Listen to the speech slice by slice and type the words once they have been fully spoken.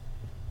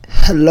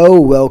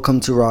Hello, welcome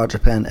to Raw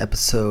Japan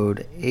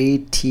episode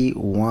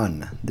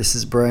 81. This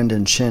is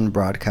Brandon Shin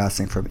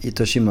broadcasting from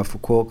Itoshima,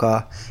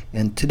 Fukuoka,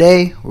 and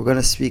today we're going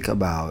to speak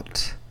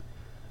about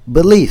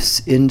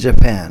beliefs in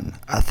Japan.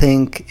 I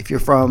think if you're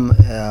from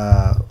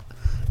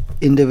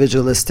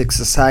individualistic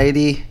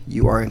society,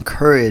 you are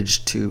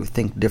encouraged to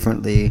think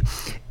differently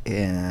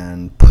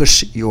and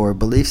push your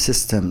belief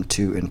system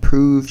to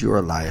improve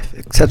your life,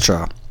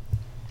 etc.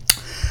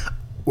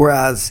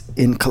 Whereas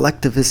in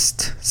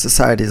collectivist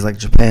societies like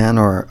Japan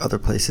or other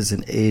places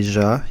in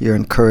Asia, you're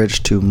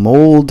encouraged to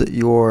mold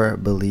your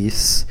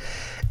beliefs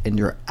and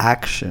your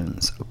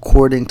actions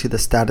according to the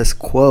status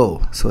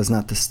quo so as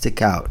not to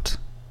stick out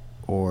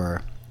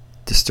or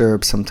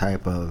disturb some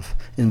type of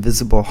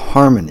invisible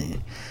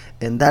harmony.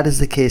 And that is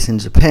the case in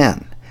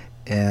Japan.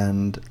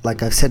 And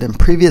like I've said in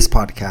previous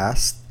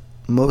podcasts,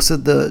 most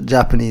of the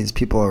Japanese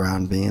people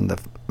around me and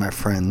my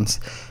friends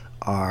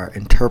are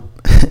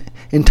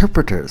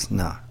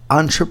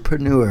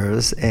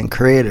entrepreneurs and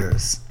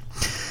creators.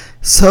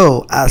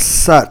 So, as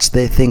such,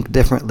 they think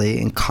differently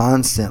and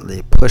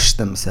constantly push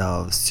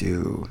themselves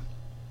to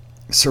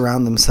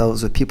surround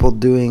themselves with people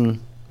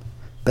doing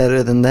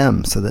better than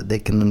them so that they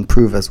can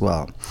improve as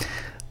well.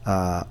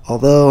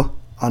 Although,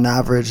 on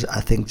average,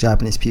 I think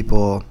Japanese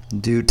people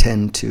do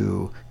tend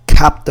to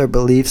cap their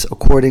beliefs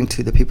according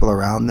to the people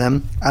around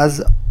them,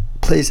 as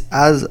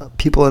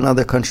people in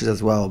other countries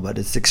as well, but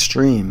it's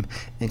extreme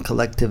in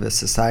collectivist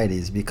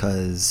societies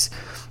because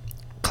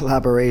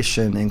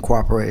collaboration and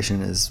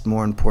cooperation is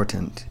more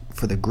important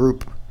for the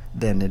group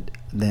than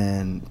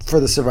for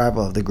the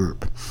survival of the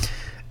group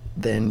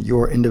than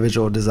your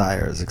individual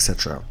desires,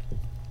 etc.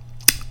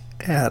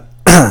 And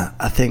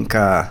I think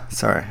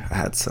sorry, I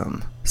had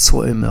some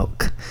soy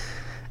milk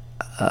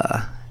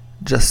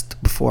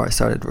just before I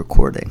started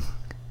recording,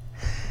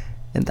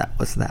 and that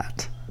was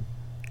that.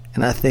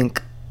 And I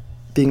think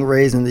being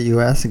raised in the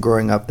U.S. and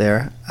growing up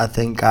there, I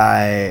think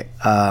I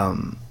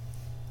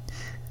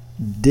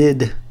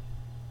did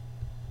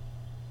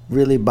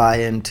really buy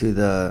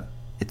into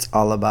it's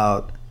all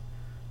about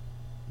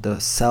the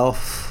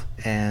self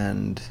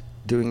and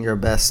doing your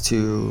best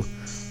to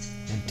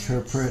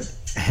interpret.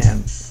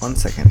 And one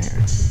second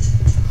here.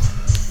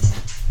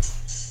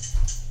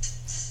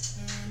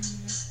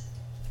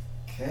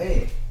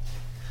 Okay.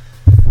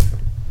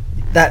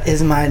 That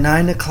is my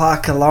 9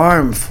 o'clock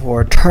alarm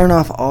for turn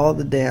off all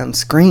the damn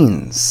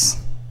screens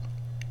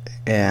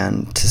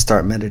and to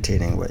start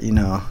meditating. But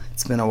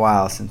it's been a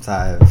while since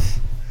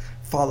I've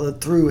followed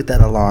through with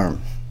that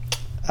alarm.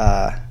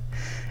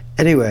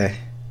 Anyway,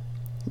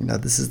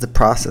 this is the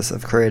process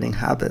of creating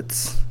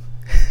habits.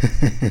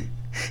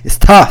 It's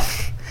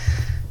tough,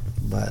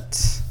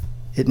 but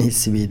it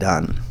needs to be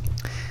done.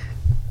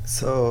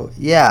 So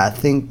yeah, I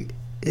think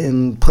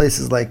in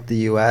places like the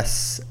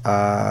US,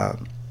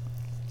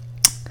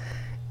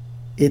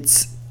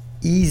 it's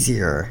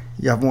easier.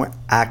 You have more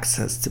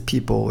access to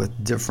people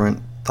with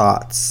different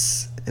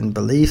thoughts and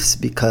beliefs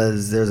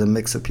because there's a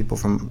mix of people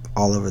from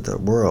all over the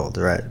world,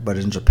 right? But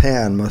in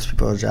Japan, most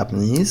people are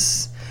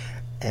Japanese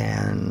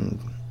and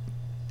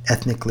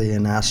ethnically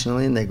and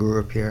nationally, and they grew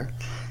up here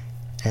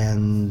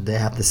and they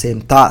have the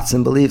same thoughts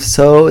and beliefs.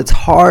 So it's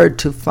hard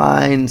to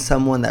find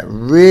someone that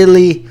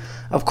really,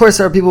 of course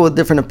there are people with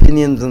different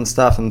opinions and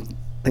stuff and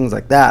things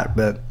like that,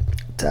 but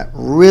that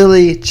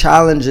really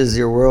challenges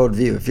your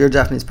worldview. If you're a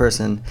Japanese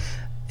person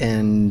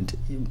and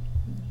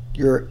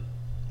your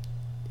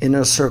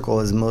inner circle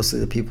is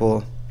mostly the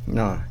people,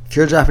 if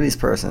you're a Japanese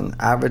person,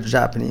 average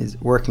Japanese,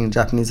 working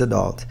Japanese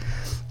adult,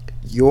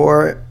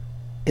 your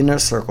inner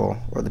circle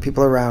or the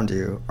people around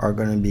you are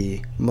going to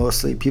be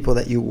mostly people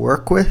that you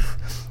work with,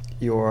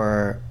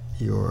 your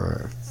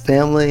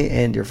family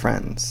and your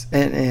friends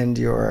and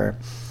your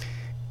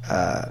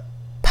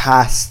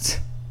past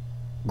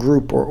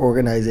group or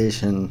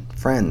organization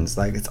friends.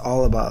 Like, it's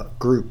all about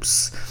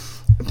groups.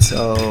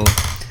 So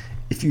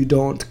if you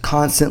don't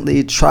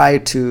constantly try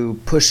to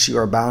push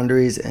your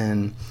boundaries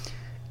and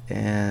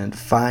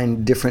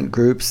find different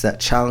groups that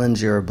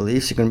challenge your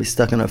beliefs, you're going to be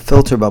stuck in a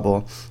filter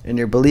bubble and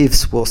your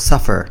beliefs will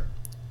suffer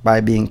by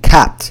being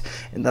capped.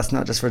 And that's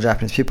not just for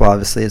Japanese people,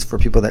 obviously. It's for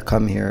people that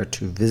come here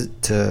to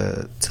visit,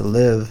 to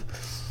live,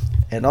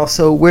 and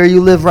also where you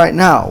live right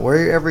now,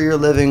 wherever you're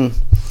living,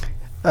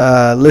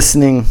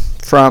 listening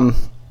from.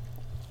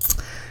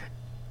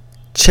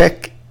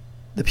 Check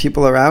the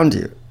people around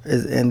you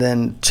and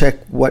then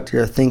check what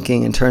you're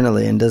thinking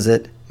internally and does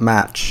it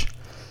match.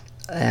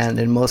 And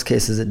in most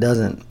cases it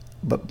doesn't,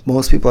 but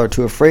most people are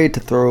too afraid to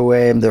throw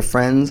away their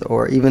friends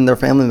or even their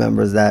family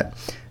members that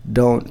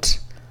don't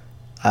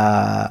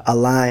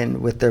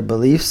align with their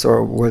beliefs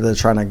or where they're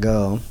trying to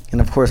go. And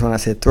of course, when I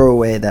say throw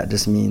away, that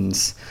just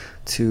means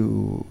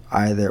to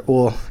either,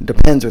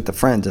 depends with the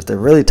friends. If they're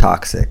really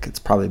toxic, it's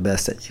probably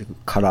best that you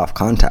cut off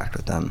contact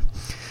with them.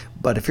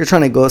 But if you're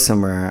trying to go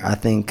somewhere, I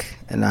think,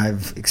 and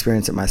I've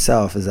experienced it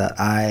myself, is that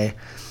I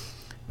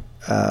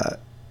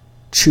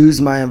choose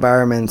my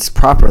environments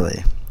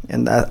properly.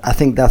 And I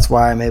think that's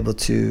why I'm able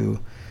to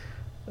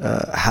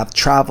have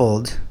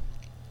traveled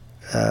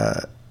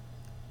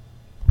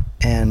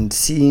and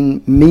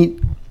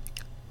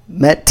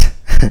met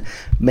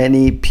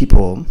many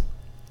people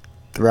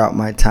throughout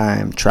my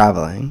time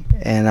traveling,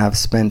 and I've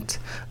spent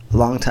a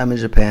long time in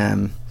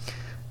Japan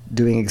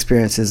doing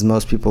experiences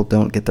most people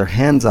don't get their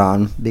hands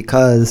on,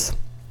 because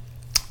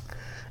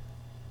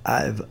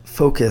I've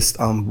focused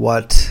on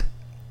what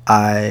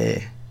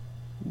I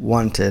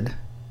wanted,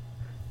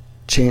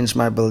 changed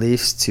my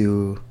beliefs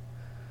to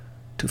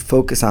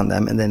focus on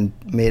them, and then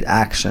made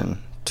action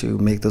to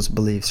make those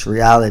beliefs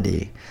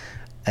reality.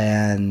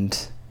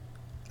 And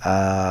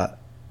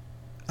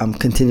I'm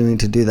continuing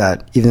to do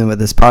that even with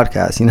this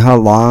podcast. Do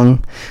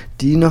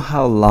you know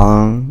how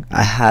long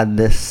I had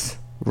this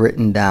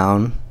written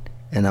down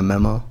in a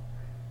memo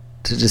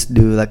to just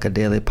do like a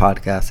daily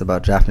podcast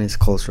about Japanese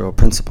cultural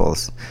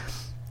principles?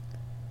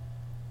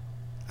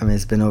 I mean,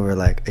 it's been over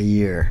like a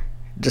year,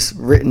 just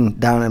written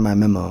down in my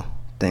memo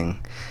thing.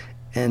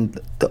 And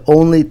the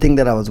only thing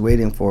that I was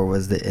waiting for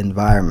was the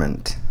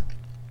environment,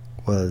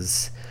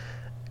 was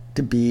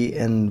to be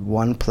in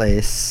one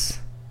place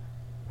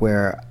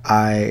where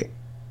I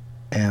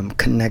am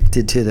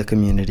connected to the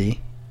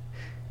community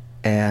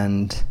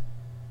and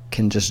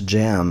can just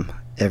jam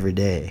every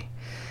day.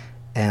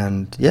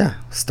 And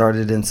yeah,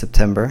 started in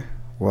September.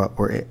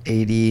 We're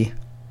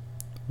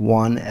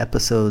 81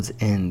 episodes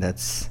in.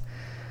 That's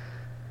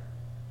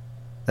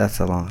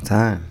a long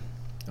time.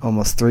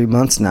 Almost 3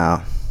 months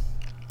now.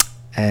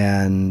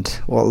 And,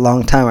 well, a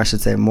long time, I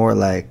should say, more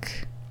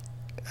like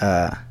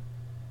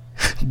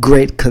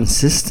great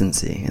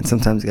consistency. And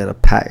sometimes you got to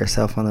pat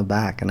yourself on the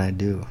back, and I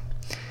do.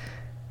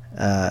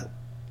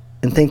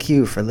 And thank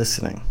you for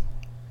listening.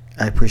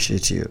 I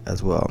appreciate you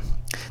as well.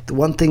 The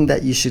one thing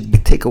that you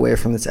should take away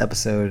from this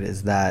episode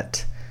is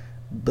that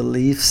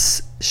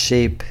beliefs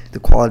shape the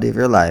quality of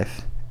your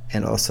life,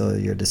 and also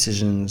your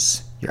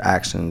decisions, your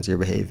actions, your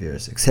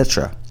behaviors,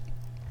 etc.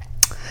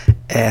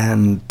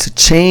 And to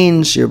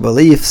change your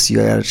beliefs, you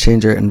got to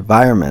change your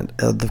environment.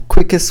 The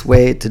quickest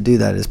way to do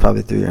that is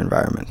probably through your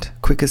environment.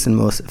 Quickest and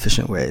most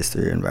efficient way is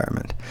through your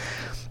environment,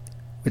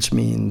 which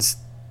means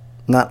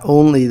not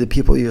only the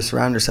people you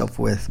surround yourself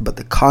with, but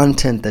the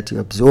content that you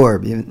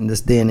absorb. Even in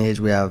this day and age,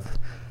 we have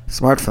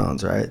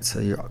smartphones, right? So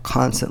you're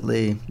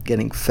constantly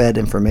getting fed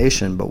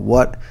information, but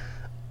what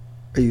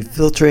are you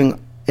filtering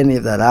any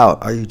of that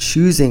out? Are you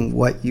choosing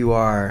what you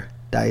are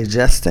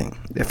digesting?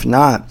 If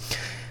not,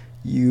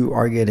 you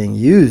are getting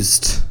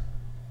used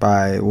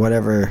by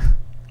whatever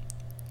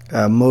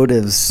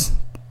motives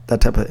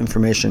that type of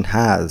information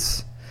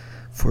has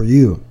for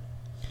you.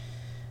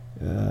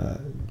 The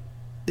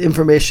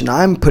information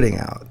I'm putting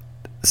out,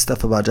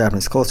 stuff about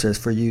Japanese culture, is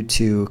for you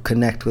to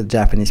connect with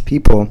Japanese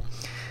people.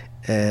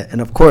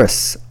 And of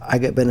course, I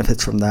get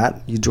benefits from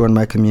that. You join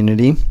my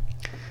community,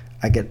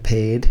 I get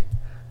paid,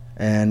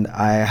 and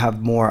I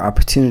have more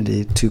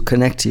opportunity to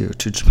connect you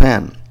to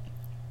Japan.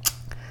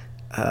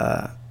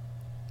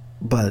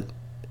 But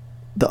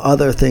the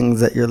other things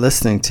that you're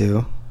listening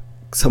to,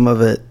 some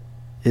of it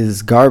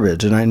is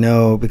garbage. And I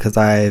know because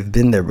I've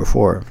been there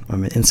before. I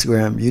mean,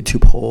 Instagram,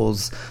 YouTube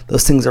holes,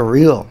 those things are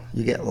real.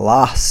 You get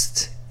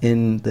lost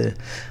in the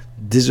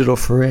digital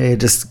foray,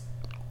 just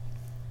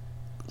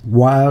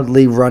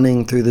wildly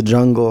running through the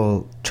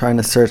jungle, trying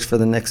to search for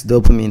the next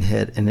dopamine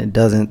hit, and it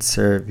doesn't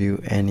serve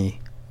you any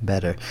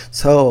better.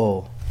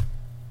 So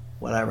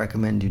what I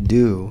recommend you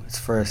do is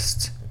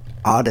first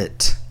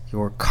audit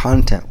your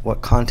content,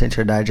 what content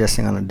you're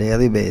digesting on a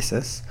daily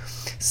basis.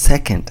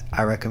 Second,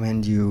 I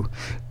recommend you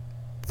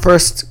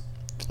first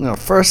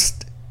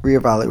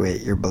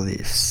reevaluate your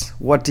beliefs.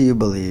 What do you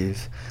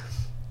believe,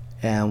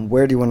 and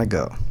where do you want to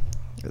go?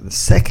 The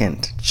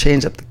second,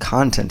 change up the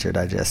content you're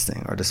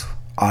digesting, or just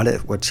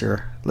audit what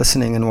you're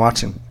listening and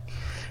watching.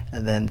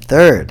 And then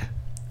third,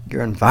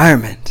 your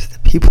environment, the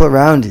people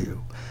around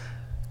you.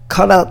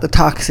 Cut out the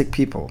toxic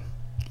people,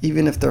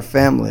 even if they're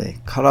family.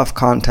 Cut off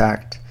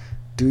contact.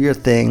 Do your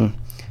thing.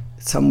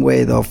 Some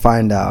way they'll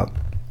find out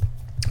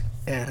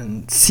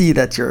and see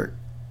that you're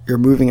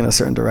moving in a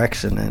certain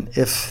direction. And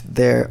if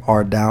they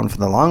are down for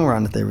the long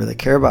run, if they really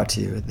care about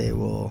you, they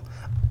will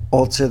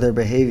alter their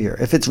behavior.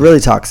 If it's really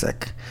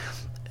toxic,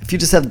 if you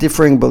just have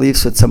differing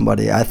beliefs with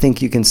somebody, I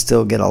think you can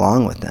still get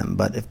along with them.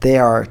 But if they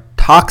are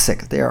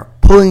toxic, if they are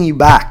pulling you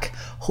back,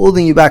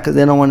 holding you back because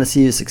they don't want to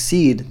see you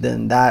succeed,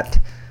 then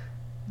that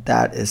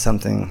is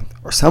something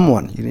or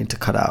someone you need to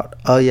cut out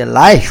of your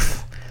life.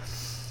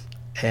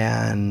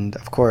 And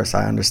of course,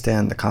 I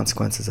understand the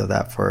consequences of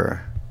that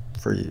for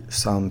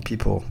some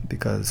people,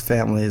 because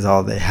family is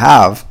all they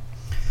have.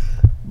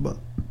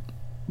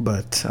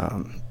 But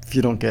if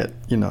you don't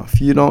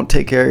if you don't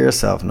take care of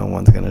yourself, no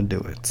one's gonna do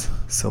it.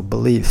 So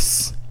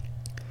beliefs,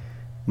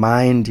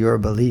 mind your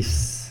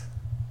beliefs.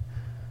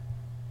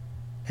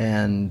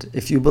 And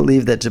if you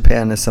believe that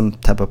Japan is some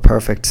type of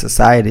perfect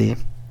society,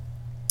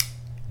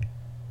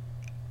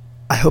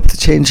 I hope to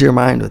change your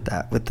mind with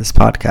that, with this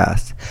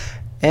podcast.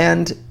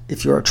 And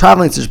if you're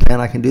traveling to Japan,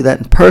 I can do that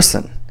in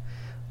person.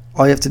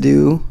 All you have to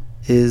do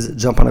is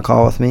jump on a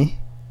call with me,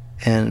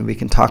 and we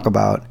can talk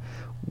about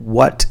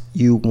what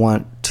you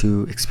want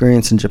to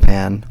experience in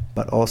Japan,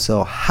 but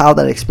also how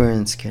that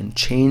experience can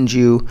change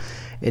you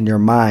in your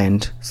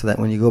mind so that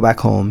when you go back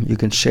home, you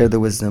can share the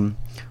wisdom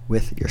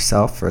with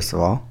yourself, first of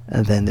all,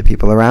 and then the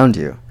people around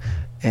you,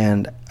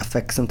 and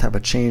affect some type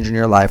of change in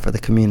your life or the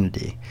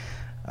community.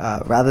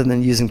 Rather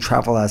than using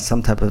travel as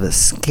some type of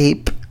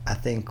escape, I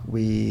think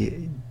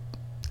the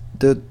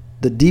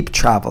deep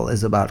travel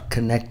is about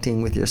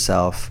connecting with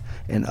yourself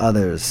and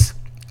others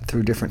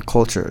through different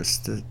cultures,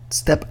 to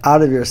step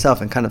out of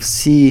yourself and kind of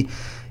see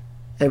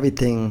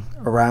everything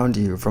around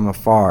you from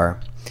afar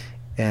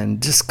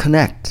and just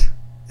connect.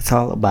 It's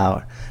all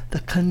about the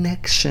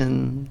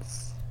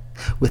connections.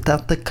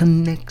 Without the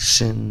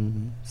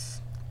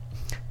connections,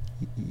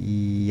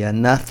 yeah,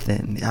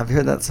 nothing. Have you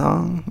heard that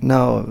song?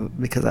 No,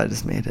 because I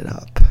just made it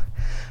up.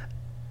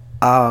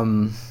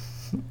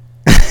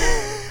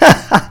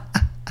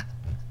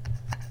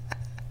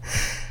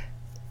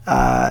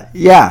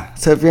 Yeah,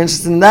 so if you're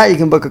interested in that, you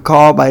can book a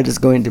call by just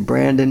going to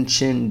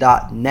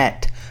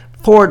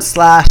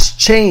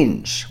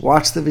brandonchin.net/change.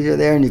 Watch the video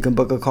there, and you can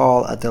book a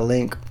call at the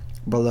link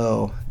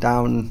below,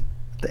 down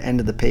the end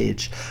of the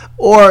page.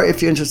 Or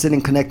if you're interested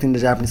in connecting to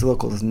Japanese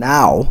locals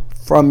now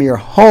from your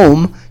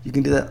home, you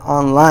can do that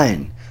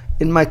online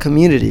in my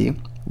community,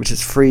 which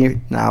is free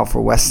now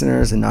for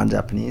Westerners and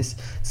non-Japanese,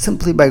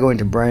 simply by going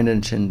to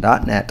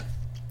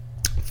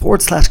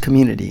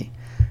brandonchin.net/community.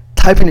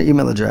 Type in your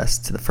email address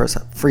to the first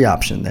free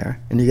option there,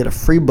 and you get a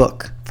free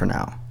book for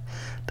now.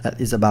 That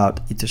is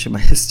about Itoshima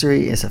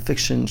history. It's a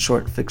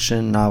short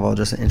fiction novel,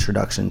 just an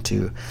introduction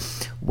to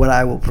what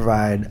I will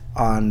provide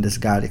on this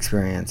guide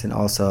experience, and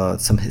also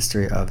some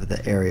history of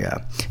the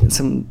area and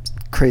some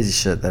crazy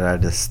shit that I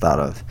just thought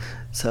of.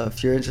 So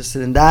if you're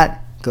interested in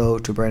that, go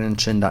to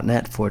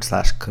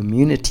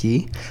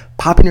brandonchin.net/community,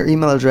 pop in your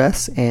email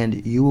address,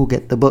 and you will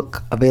get the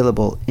book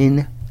available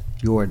in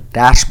your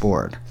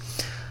dashboard.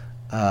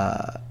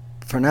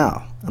 For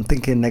now, I'm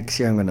thinking next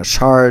year I'm going to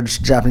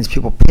charge. Japanese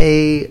people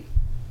pay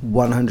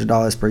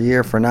 $100 per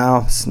year. For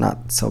now, it's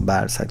not so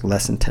bad. It's like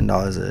less than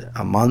 $10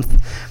 a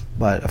month.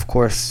 But of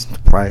course, the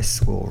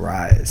price will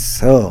rise.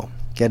 So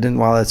get in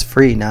while it's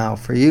free now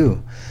for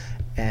you.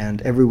 And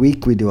every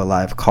week we do a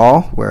live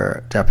call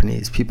where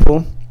Japanese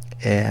people,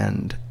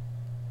 and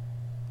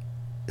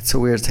it's so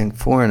weird saying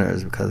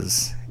foreigners,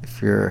 because if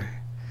you're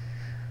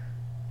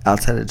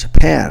outside of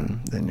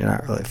Japan, then you're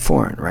not really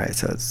foreign, right?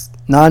 So it's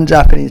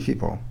non-Japanese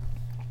people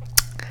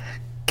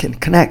can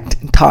connect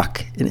and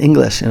talk in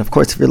English. And of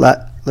course, if you're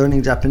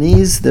learning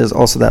Japanese, there's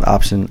also that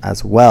option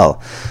as well.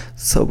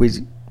 So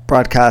we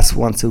broadcast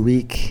once a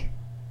week.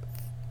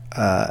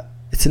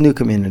 It's a new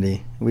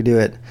community. We do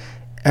it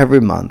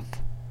every month,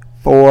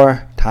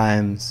 4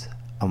 times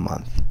a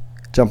month.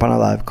 Jump on a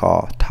live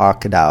call,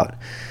 talk it out,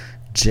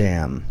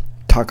 jam,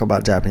 talk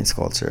about Japanese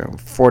culture,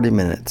 40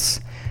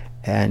 minutes.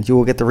 And you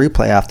will get the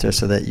replay after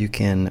so that you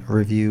can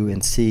review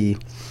and see,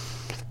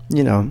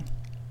 the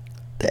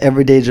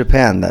everyday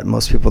Japan that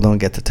most people don't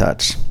get to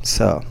touch.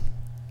 So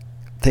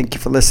thank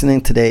you for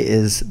listening. Today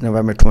is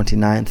November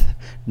 29th,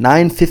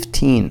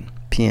 9:15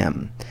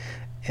 p.m.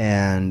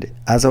 And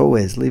as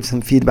always, leave some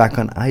feedback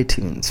on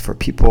iTunes for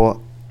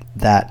people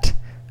that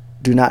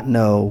do not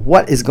know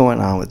what is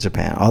going on with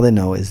Japan. All they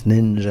know is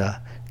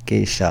ninja,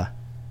 geisha,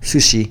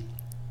 sushi,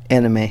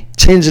 anime.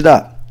 Change it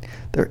up.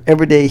 They're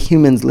everyday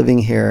humans living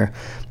here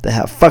that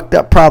have fucked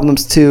up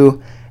problems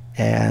too,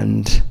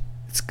 and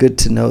it's good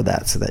to know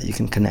that so that you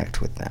can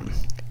connect with them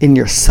in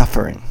your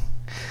suffering.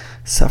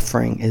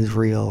 Suffering is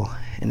real,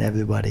 and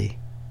everybody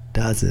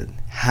does it,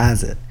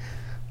 has it,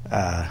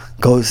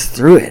 goes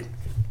through it.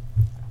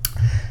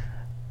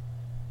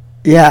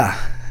 Yeah,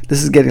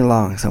 this is getting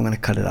long, so I'm going to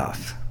cut it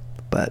off.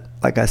 But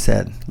like I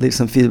said, leave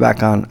some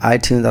feedback on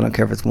iTunes. I don't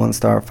care if it's 1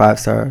 star or 5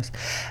 stars,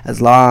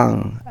 as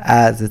long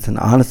as it's an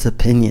honest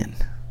opinion.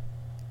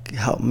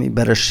 Help me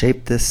better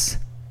shape this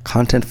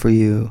content for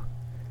you,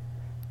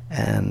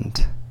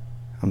 and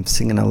I'm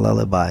singing a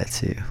lullaby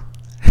to you.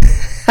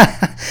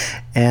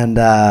 And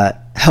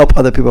help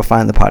other people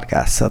find the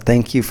podcast. So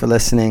thank you for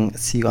listening.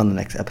 See you on the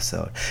next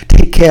episode.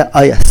 Take care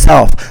of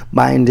yourself.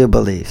 Mind your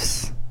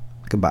beliefs.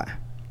 Goodbye.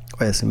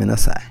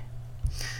 Oyasuminasai.